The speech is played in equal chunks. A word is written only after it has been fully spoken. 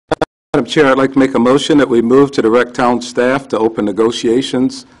Madam Chair, I'd like to make a motion that we move to direct town staff to open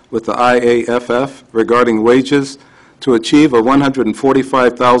negotiations with the IAFF regarding wages to achieve a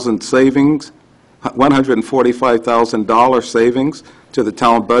 $145,000 savings to the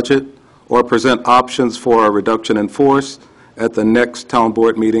town budget, or present options for a reduction in force at the next town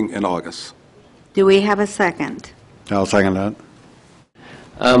board meeting in August. Do we have a second? I'll second that.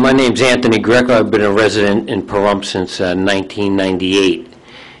 My name's Anthony Greco. I've been a resident in Pahrump since 1998.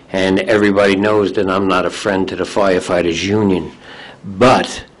 And everybody knows that I'm not a friend to the firefighters union.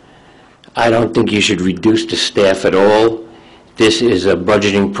 But I don't think you should reduce the staff at all. This is a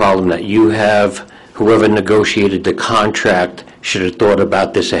budgeting problem that you have. Whoever negotiated the contract should have thought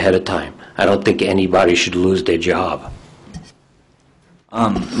about this ahead of time. I don't think anybody should lose their job.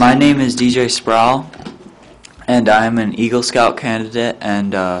 My name is DJ Sproul, and I'm an Eagle Scout candidate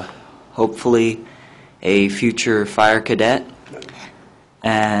and hopefully a future fire cadet.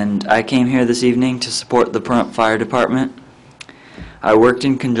 And I came here this evening to support the Pahrump Fire Department. I worked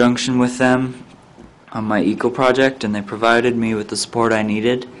in conjunction with them on my eco project, and they provided me with the support I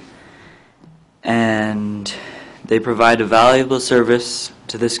needed. And they provide a valuable service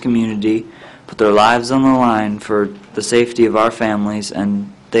to this community, put their lives on the line for the safety of our families,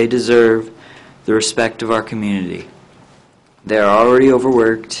 and they deserve the respect of our community. They are already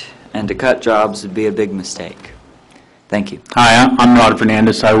overworked, and to cut jobs would be a big mistake. Thank you. Hi, I'm Rod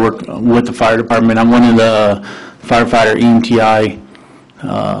Fernandez. I work with the fire department. I'm one of the firefighter EMTI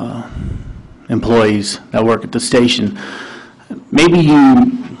employees that work at the station. Maybe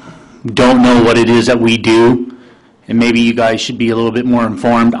you don't know what it is that we do, and maybe you guys should be a little bit more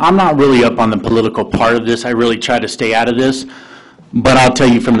informed. I'm not really up on the political part of this. I really try to stay out of this, but I'll tell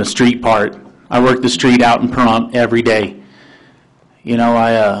you from the street part. I work the street out in Pahrump every day. You know,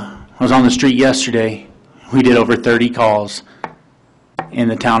 I was on the street yesterday. We did over 30 calls in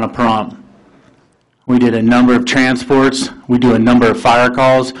the town of Pahrump. We did a number of transports. We do a number of fire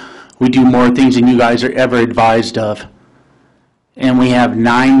calls. We do more things than you guys are ever advised of. And we have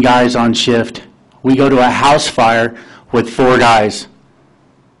 9 guys on shift. We go to a house fire with 4 guys.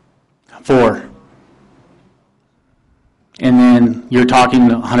 4. And then you're talking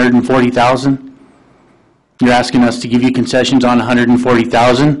 140,000? You're asking us to give you concessions on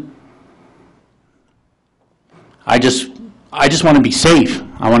 140,000? I just want to be safe.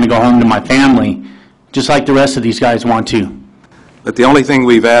 I want to go home to my family, just like the rest of these guys want to. But the only thing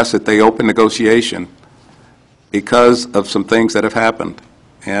we've asked that they open negotiation because of some things that have happened,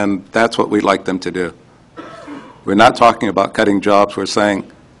 and that's what we'd like them to do. We're not talking about cutting jobs. We're saying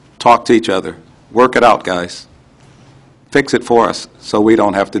talk to each other. Work it out, guys. Fix it for us so we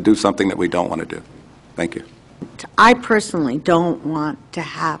don't have to do something that we don't want to do. Thank you. I personally don't want to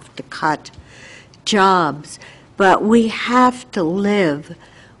have to cut jobs, but we have to live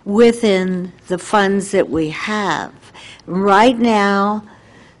within the funds that we have. Right now,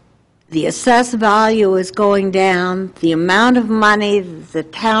 the assessed value is going down. The amount of money the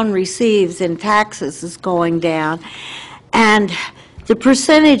town receives in taxes is going down. And the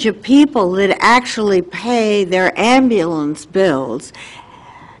percentage of people that actually pay their ambulance bills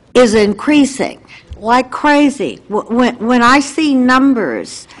is increasing like crazy. When I see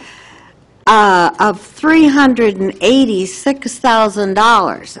numbers of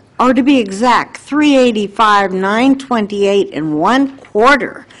 $386,000, or to be exact, $385,928 and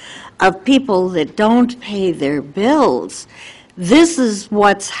 1/4 of people that don't pay their bills. This is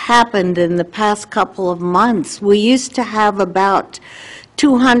what's happened in the past couple of months. We used to have about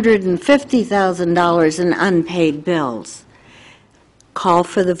 $250,000 in unpaid bills. Call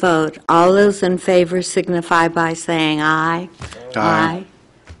for the vote. All those in favor signify by saying aye. Aye.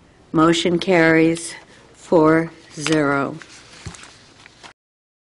 Motion carries 4-0.